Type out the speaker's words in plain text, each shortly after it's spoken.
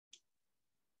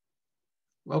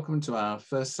Welcome to our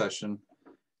first session,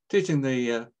 teaching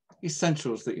the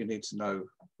essentials that you need to know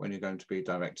when you're going to be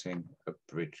directing a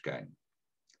bridge game.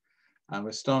 And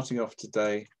we're starting off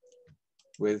today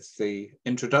with the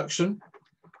introduction,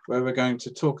 where we're going to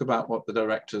talk about what the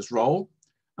director's role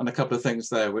and a couple of things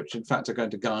there, which in fact are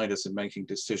going to guide us in making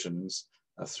decisions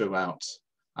throughout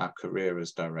our career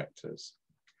as directors.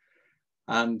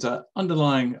 And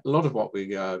underlying a lot of what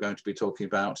we are going to be talking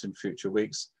about in future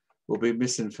weeks will be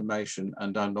misinformation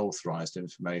and unauthorized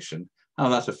information, how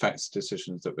that affects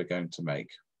decisions that we're going to make.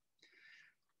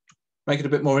 Make it a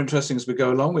bit more interesting as we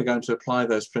go along. We're going to apply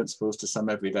those principles to some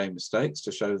everyday mistakes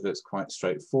to show that it's quite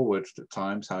straightforward at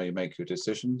times how you make your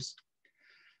decisions.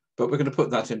 But we're going to put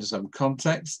that into some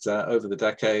context. Over the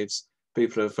decades,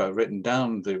 people have written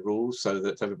down the rules so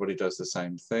that everybody does the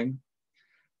same thing.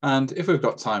 And if we've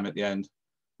got time at the end,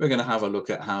 we're going to have a look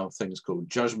at how things called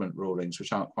judgment rulings,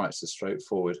 which aren't quite so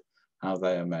straightforward, how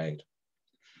they are made.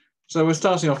 So we're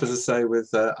starting off, as I say, with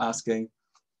asking,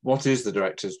 what is the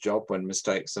director's job when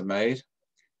mistakes are made?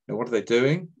 And what are they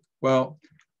doing? Well,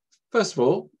 first of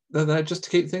all, they're there just to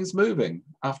keep things moving.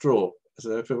 After all, as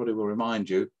everybody will remind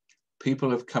you, people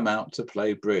have come out to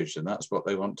play bridge, and that's what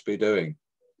they want to be doing.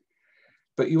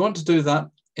 But you want to do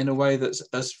that in a way that's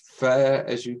as fair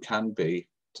as you can be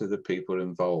to the people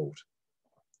involved.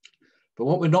 But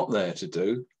what we're not there to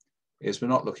do is we're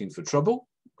not looking for trouble.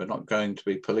 We're not going to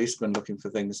be policemen looking for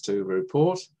things to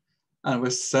report. And we're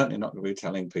certainly not going to be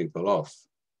telling people off.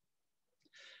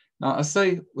 Now, I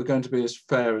say we're going to be as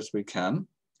fair as we can.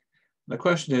 The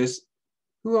question is,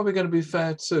 who are we going to be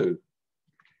fair to?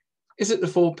 Is it the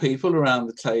four people around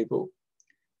the table?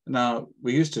 Now,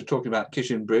 we used to talk about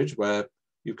kitchen bridge, where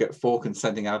you get four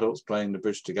consenting adults playing the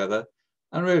bridge together,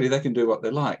 and really they can do what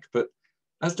they like. But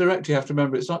as director, you have to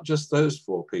remember it's not just those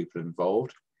four people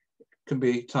involved. It can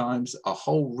be times a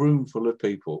whole room full of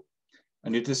people,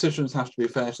 and your decisions have to be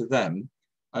fair to them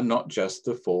and not just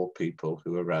the four people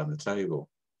who are around the table.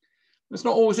 It's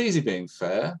not always easy being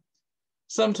fair.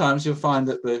 Sometimes you'll find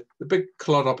that the big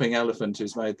clod-hopping elephant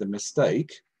who's made the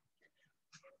mistake,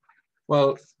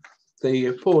 well,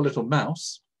 the poor little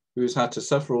mouse who's had to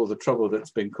suffer all the trouble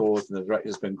that's been caused and the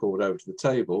director's been called over to the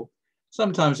table,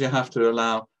 sometimes you have to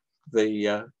allow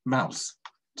the mouse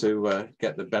to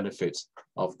get the benefit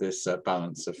of this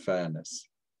balance of fairness.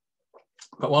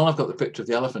 But while I've got the picture of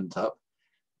the elephant up,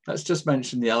 let's just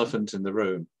mention the elephant in the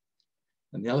room.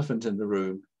 And the elephant in the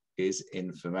room is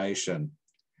information.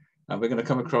 And we're going to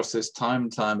come across this time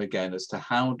and time again as to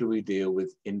how do we deal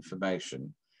with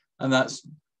information. And that's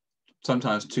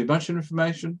sometimes too much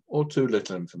information or too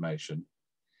little information.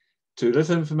 Too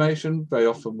little information, very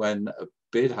often when a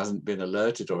bid hasn't been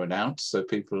alerted or announced, so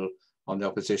people on the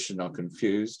opposition are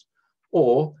confused,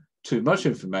 or too much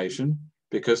information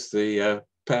because the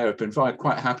pair have been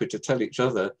quite happy to tell each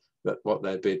other that what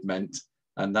their bid meant,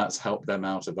 and that's helped them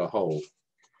out of a hole.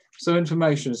 So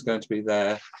information is going to be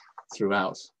there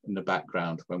throughout in the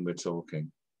background when we're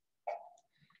talking.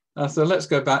 So let's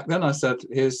go back then. I said,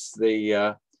 here's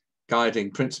the guiding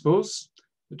principles.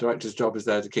 The director's job is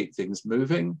there to keep things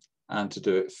moving and to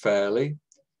do it fairly.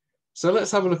 So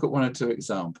let's have a look at one or two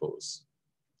examples.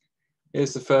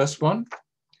 Here's the first one.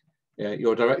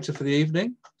 You're director for the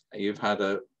evening. You've had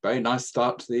a very nice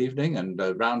start to the evening and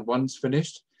round one's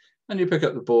finished. And you pick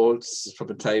up the boards from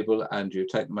a table and you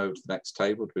take them over to the next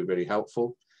table to be really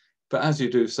helpful. But as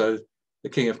you do so, the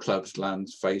King of Clubs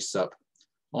lands face up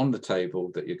on the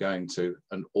table that you're going to,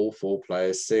 and all four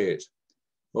players see it.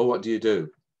 Well, what do?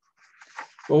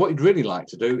 Well, what you'd really like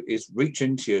to do is reach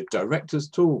into your director's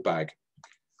tool bag.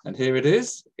 And here it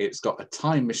is. It's got a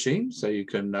time machine, so you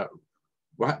can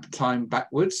wrap time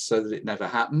backwards so that it never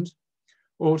happened.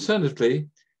 Or alternatively,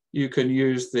 you can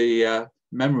use the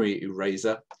memory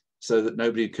eraser so that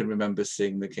nobody can remember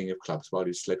seeing the King of Clubs while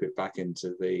you slip it back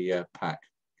into the pack.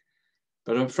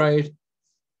 But I'm afraid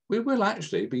we will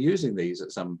actually be using these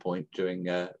at some point during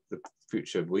the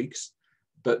future weeks,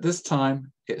 but this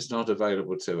time it's not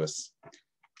available to us.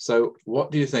 So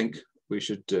what do you think we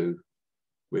should do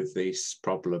with this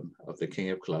problem of the King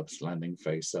of Clubs landing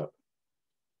face up?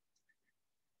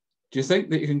 Do you think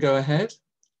that you can go ahead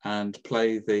and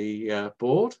play the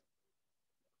board?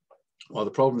 Well,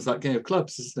 the problem is that King of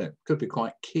Clubs, isn't it? Could be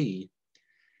quite key.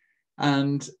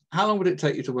 And how long would it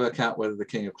take you to work out whether the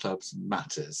King of Clubs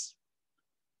matters?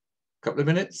 A couple of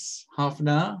minutes, half an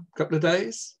hour, a couple of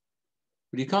days?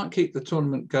 But you can't keep the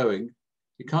tournament going.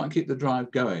 You can't keep the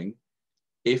drive going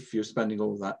if you're spending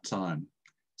all that time.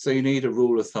 So you need a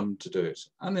rule of thumb to do it.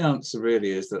 And the answer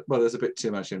really is that, well, there's a bit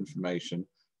too much information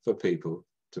for people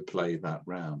to play that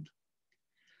round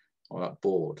or that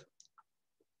board.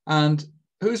 And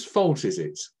whose fault is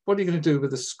it? What are you going to do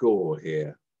with the score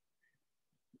here?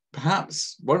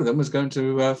 Perhaps one of them was going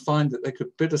to find that they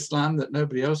could bid a slam that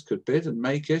nobody else could bid and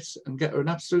make it and get an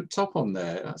absolute top on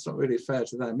there. That's not really fair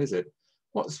to them, is it?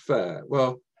 What's fair?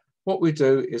 Well, what we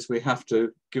do is we have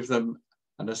to give them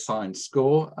an assigned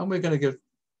score, and we're going to give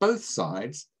both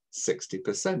sides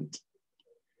 60%.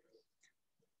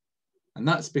 And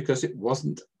that's because it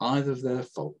wasn't either of their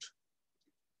fault.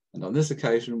 And on this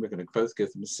occasion, we're going to both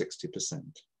give them 60%.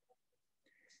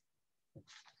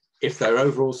 If their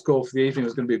overall score for the evening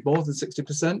was going to be more than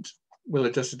 60%, we'll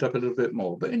adjust it up a little bit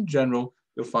more. But in general,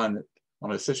 you'll find that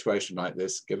on a situation like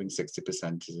this, giving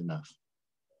 60% is enough.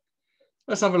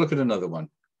 Let's have a look at another one.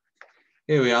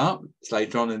 Here we are. It's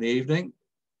later on in the evening,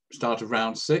 start of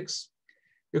round 6.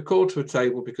 You're called to a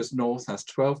table because North has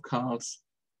 12 cards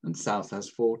and South has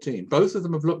 14. Both of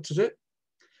them have looked at it,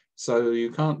 so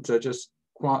you can't just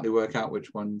quietly work out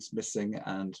which one's missing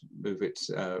and move it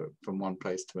from one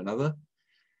place to another.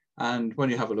 And when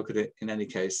you have a look at it, in any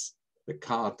case, the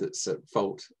card that's at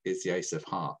fault is the Ace of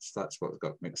Hearts. That's what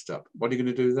got mixed up. What are you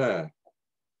going to do there?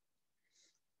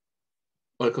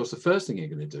 Well, of course, the first thing you're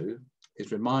going to do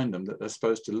is remind them that they're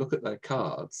supposed to look at their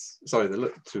cards. Sorry, they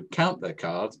look to count their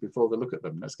cards before they look at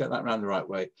them. Let's get that around the right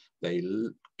way. They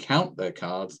count their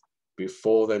cards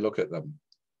before they look at them.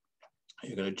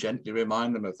 You're going to gently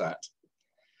remind them of that.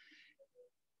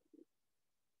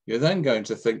 You're then going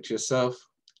to think to yourself,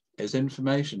 there's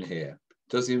information here.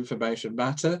 Does the information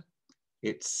matter?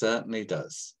 It certainly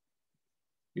does.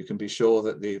 You can be sure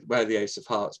that where the Ace of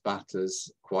Hearts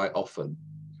batters quite often.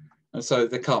 And so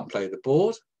they can't play the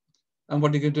board. And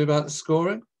what are you going to do about the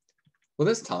scoring? Well,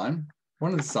 this time,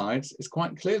 one of the sides is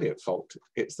quite clearly at fault.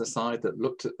 It's the side that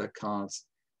looked at their cards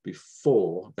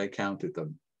before they counted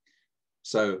them.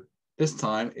 So this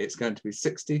time it's going to be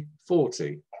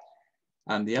 60-40.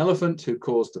 And the elephant who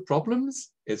caused the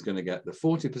problems is going to get the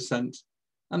 40%,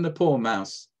 and the poor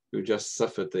mouse who just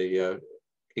suffered the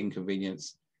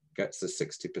inconvenience gets the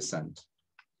 60%.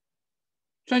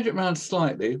 Change it around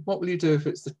slightly. What will you do if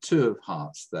it's the 2 of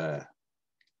hearts there?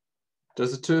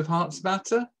 Does the 2 of hearts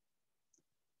matter?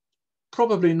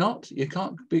 Probably not. You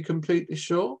can't be completely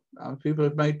sure. People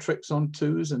have made tricks on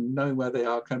 2s, and knowing where they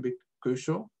are can be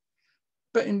crucial.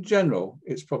 But in general,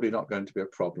 it's probably not going to be a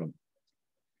problem.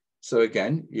 So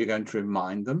again, you're going to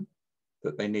remind them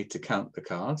that they need to count the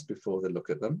cards before they look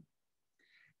at them.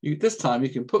 This time you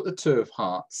can put the 2 of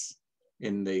hearts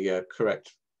in the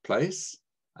correct place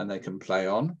and they can play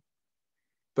on.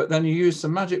 But then you use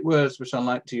some magic words, which I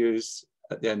like to use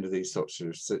at the end of these sorts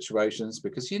of situations,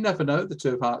 because you never know, the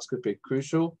 2 of hearts could be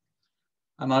crucial.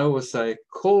 And I always say,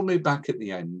 call me back at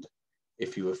the end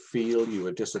if you feel you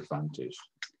were disadvantaged.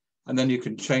 And then you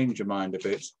can change your mind a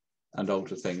bit and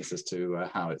alter things as to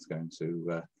how it's going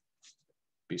to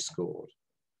be scored.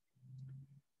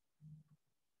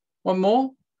 One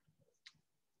more,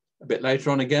 a bit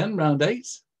later on again, round 8.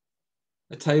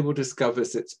 A table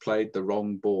discovers it's played the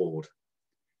wrong board.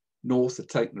 North had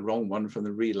taken the wrong one from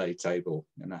the relay table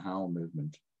in a howl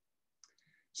movement.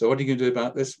 So what are you going to do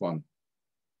about this one?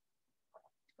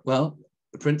 Well,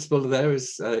 the principle there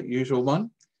is usual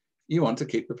one. You want to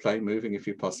keep the play moving if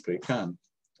you possibly can.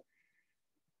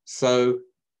 So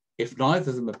if neither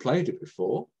of them have played it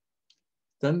before,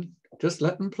 then just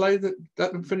let them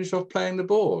finish off playing the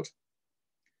board.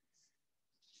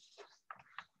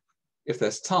 If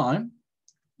there's time,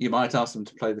 you might ask them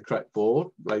to play the correct board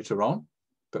later on,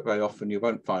 but very often you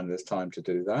won't find there's time to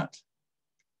do that.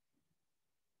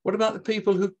 What about the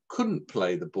people who couldn't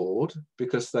play the board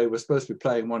because they were supposed to be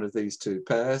playing one of these 2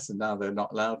 pairs and now they're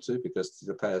not allowed to because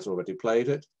the pair's already played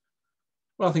it?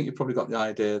 Well, I think you've probably got the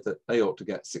idea that they ought to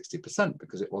get 60%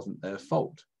 because it wasn't their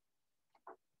fault.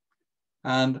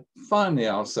 And finally,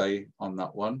 I'll say on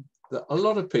that one that a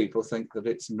lot of people think that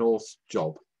it's North's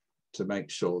job to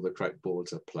make sure the correct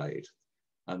boards are played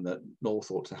and that North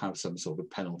ought to have some sort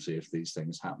of penalty if these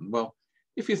things happen. Well,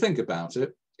 if you think about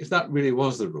it, if that really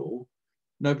was the rule,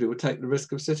 nobody would take the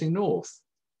risk of sitting North.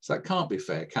 So that can't be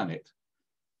fair, can it?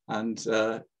 And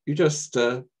you just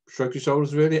shrug your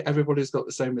shoulders, really. Everybody's got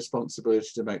the same responsibility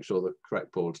to make sure the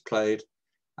correct board's played,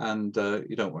 and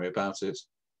you don't worry about it.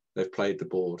 They've played the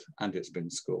board and it's been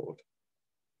scored.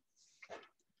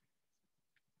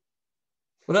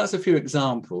 Well, that's a few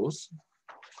examples.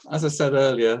 As I said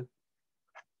earlier,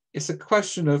 it's a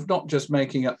question of not just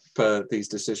making up these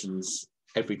decisions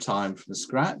every time from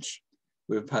scratch.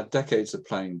 We've had decades of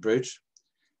playing bridge,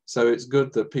 so it's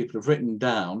good that people have written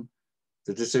down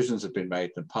the decisions have been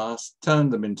made in the past,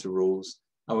 turned them into rules,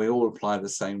 and we all apply the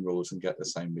same rules and get the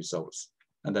same results.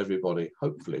 And everybody,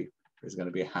 hopefully, is going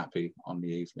to be happy on the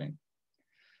evening.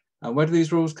 And where do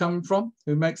these rules come from?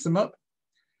 Who makes them up?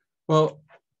 Well,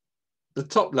 the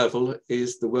top level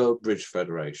is the World Bridge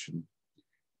Federation,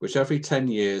 which every 10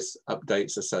 years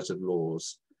updates a set of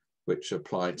laws which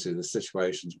apply to the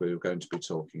situations we were going to be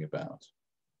talking about.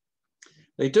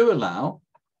 They do allow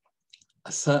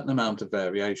a certain amount of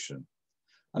variation,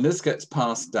 and this gets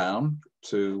passed down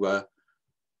to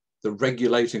the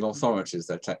regulating authorities,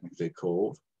 they're technically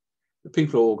called, the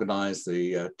people who organise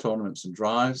the tournaments and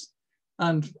drives,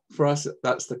 and for us,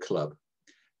 that's the club.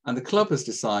 And the club has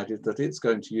decided that it's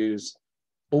going to use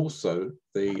also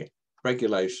the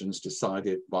regulations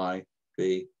decided by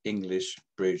the English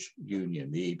Bridge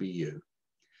Union, the EBU.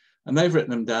 And they've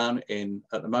written them down in,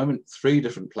 at the moment, 3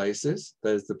 different places.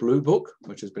 There's the Blue Book,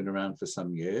 which has been around for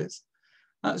some years.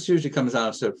 That usually comes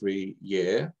out every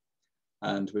year.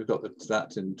 And we've got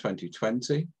that in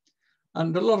 2020.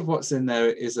 And a lot of what's in there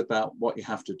is about what you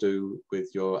have to do with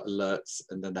your alerts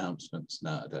and announcements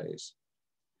nowadays.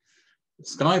 The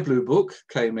Sky Blue Book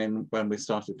came in when we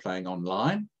started playing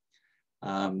online.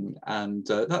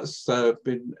 That's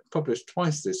been published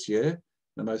twice this year,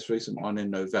 the most recent one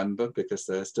in November, because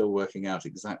they're still working out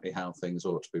exactly how things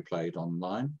ought to be played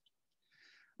online.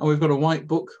 And we've got a White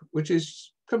Book, which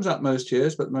comes out most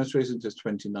years, but the most recent is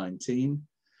 2019.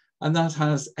 And that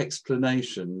has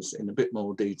explanations in a bit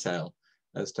more detail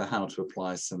as to how to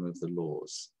apply some of the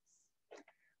laws.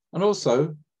 And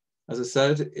also, as I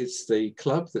said, it's the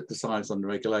club that decides on the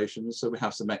regulations, so we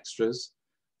have some extras.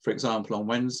 For example, on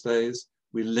Wednesdays,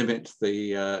 we limit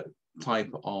the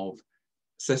type of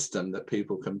system that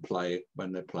people can play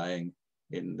when they're playing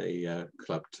in the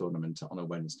club tournament on a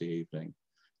Wednesday evening.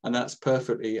 And that's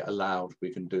perfectly allowed,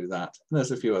 we can do that. And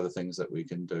there's a few other things that we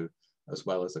can do as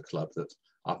well as a club that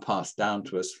are passed down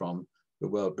to us from the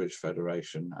World Bridge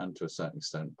Federation and to a certain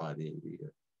extent by the EBU.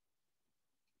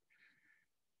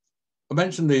 I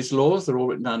mentioned these laws, they're all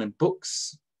written down in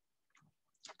books.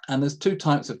 And there's 2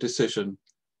 types of decision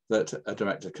that a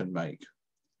director can make.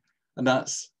 And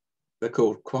they're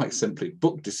called quite simply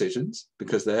book decisions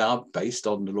because they are based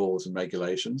on the laws and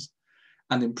regulations.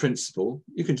 And in principle,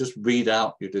 you can just read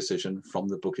out your decision from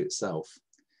the book itself.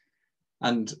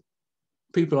 And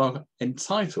people are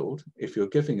entitled, if you're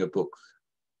giving a book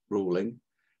ruling,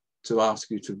 to ask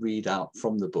you to read out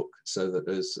from the book so that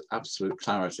there's absolute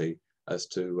clarity as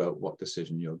to what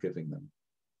decision you're giving them.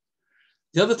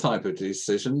 The other type of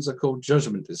decisions are called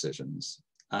judgment decisions,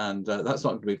 and that's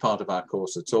not going to be part of our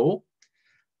course at all,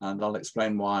 and I'll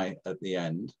explain why at the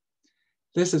end.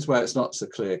 This is where it's not so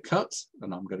clear cut,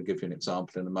 and I'm going to give you an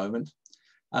example in a moment.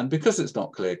 And because it's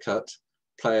not clear cut,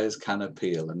 players can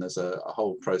appeal, and there's a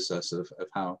whole process of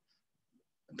how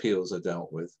appeals are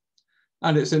dealt with.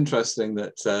 And it's interesting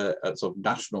that at sort of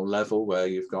national level, where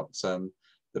you've got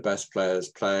the best players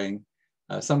playing,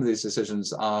 some of these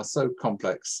decisions are so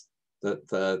complex that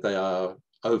they are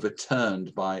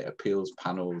overturned by appeals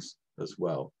panels as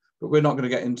well. But we're not going to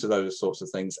get into those sorts of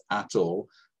things at all.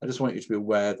 I just want you to be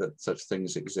aware that such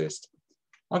things exist.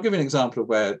 I'll give you an example of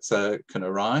where it can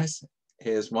arise.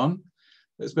 Here's one.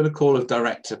 There's been a call of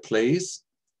director, please.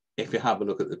 If you have a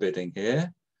look at the bidding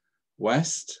here,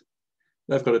 West,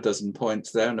 they've got 12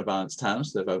 points there in a balanced hand,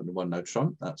 so they've opened 1 no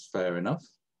trump. That's fair enough.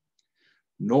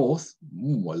 North,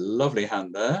 a lovely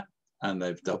hand there, and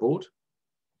they've doubled.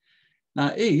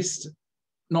 Now East,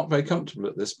 not very comfortable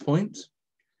at this point.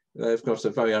 They've got a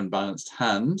very unbalanced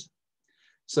hand.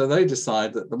 So they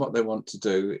decide that what they want to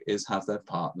do is have their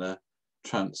partner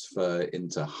transfer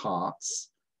into hearts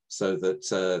so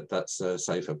that that's a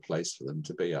safer place for them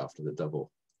to be after the double.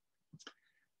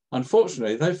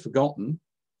 Unfortunately, they've forgotten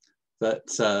that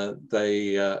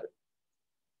they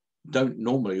don't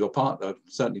normally, your partner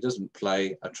certainly doesn't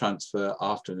play a transfer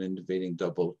after an intervening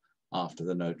double after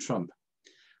the no trump.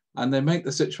 And they make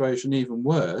the situation even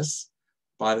worse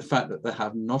by the fact that they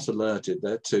have not alerted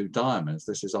their 2 diamonds.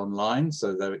 This is online,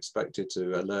 so they're expected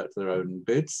to alert their own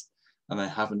bids, and they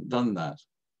haven't done that.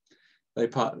 They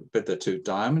bid their 2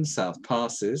 diamonds, South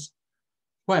passes.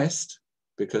 West,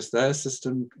 because their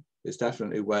system is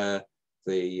definitely where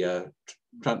the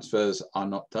transfers are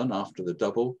not done after the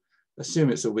double,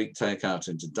 assume it's a weak takeout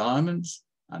into diamonds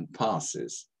and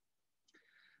passes.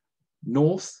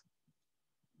 North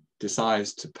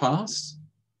decides to pass,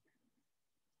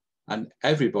 and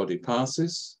everybody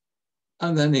passes,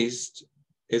 and then East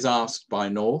is asked by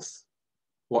North,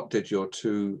 what did your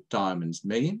 2 diamonds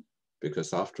mean?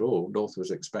 Because after all, North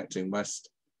was expecting West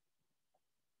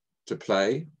to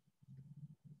play,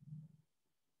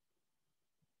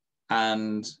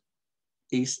 and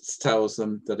East tells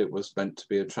them that it was meant to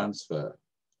be a transfer,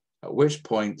 at which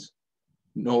point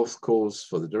North calls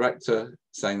for the director,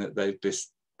 saying that they've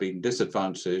been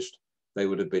disadvantaged they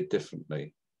would have bid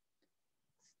differently.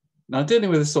 Now, dealing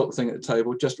with this sort of thing at the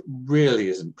table just really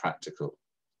isn't practical.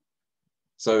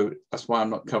 So that's why I'm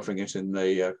not covering it in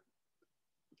the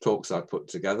talks I put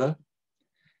together.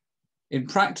 In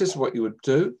practice, what you would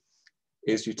do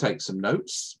is you take some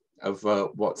notes of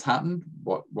what's happened,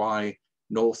 why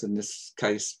North in this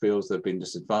case feels they've been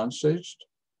disadvantaged.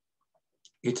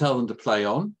 You tell them to play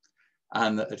on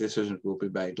and that a decision will be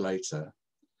made later.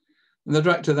 And the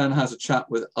director then has a chat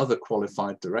with other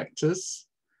qualified directors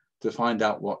to find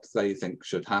out what they think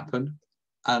should happen.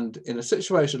 And in a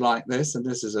situation like this, and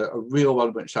this is a real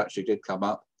one which actually did come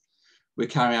up, we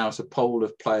carry out a poll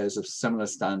of players of similar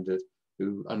standard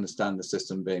who understand the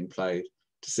system being played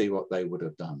to see what they would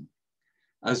have done.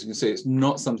 As you can see, it's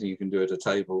not something you can do at a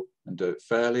table and do it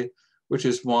fairly, which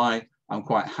is why I'm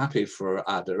quite happy for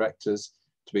our directors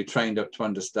to be trained up to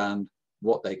understand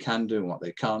what they can do and what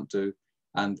they can't do.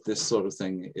 And this sort of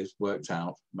thing is worked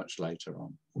out much later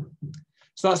on.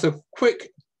 So that's a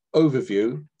quick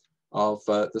overview of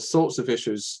the sorts of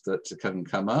issues that can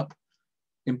come up.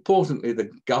 Importantly,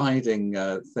 the guiding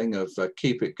thing of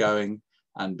keep it going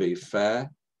and be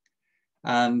fair.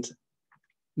 And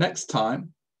next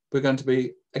time, we're going to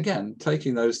be, again,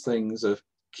 taking those things of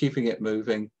keeping it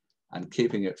moving and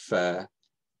keeping it fair,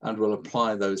 and we'll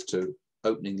apply those to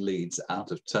opening leads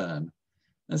out of turn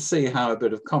and see how a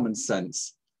bit of common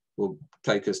sense will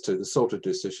take us to the sort of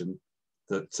decision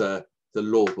that the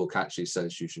law book actually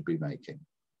says you should be making.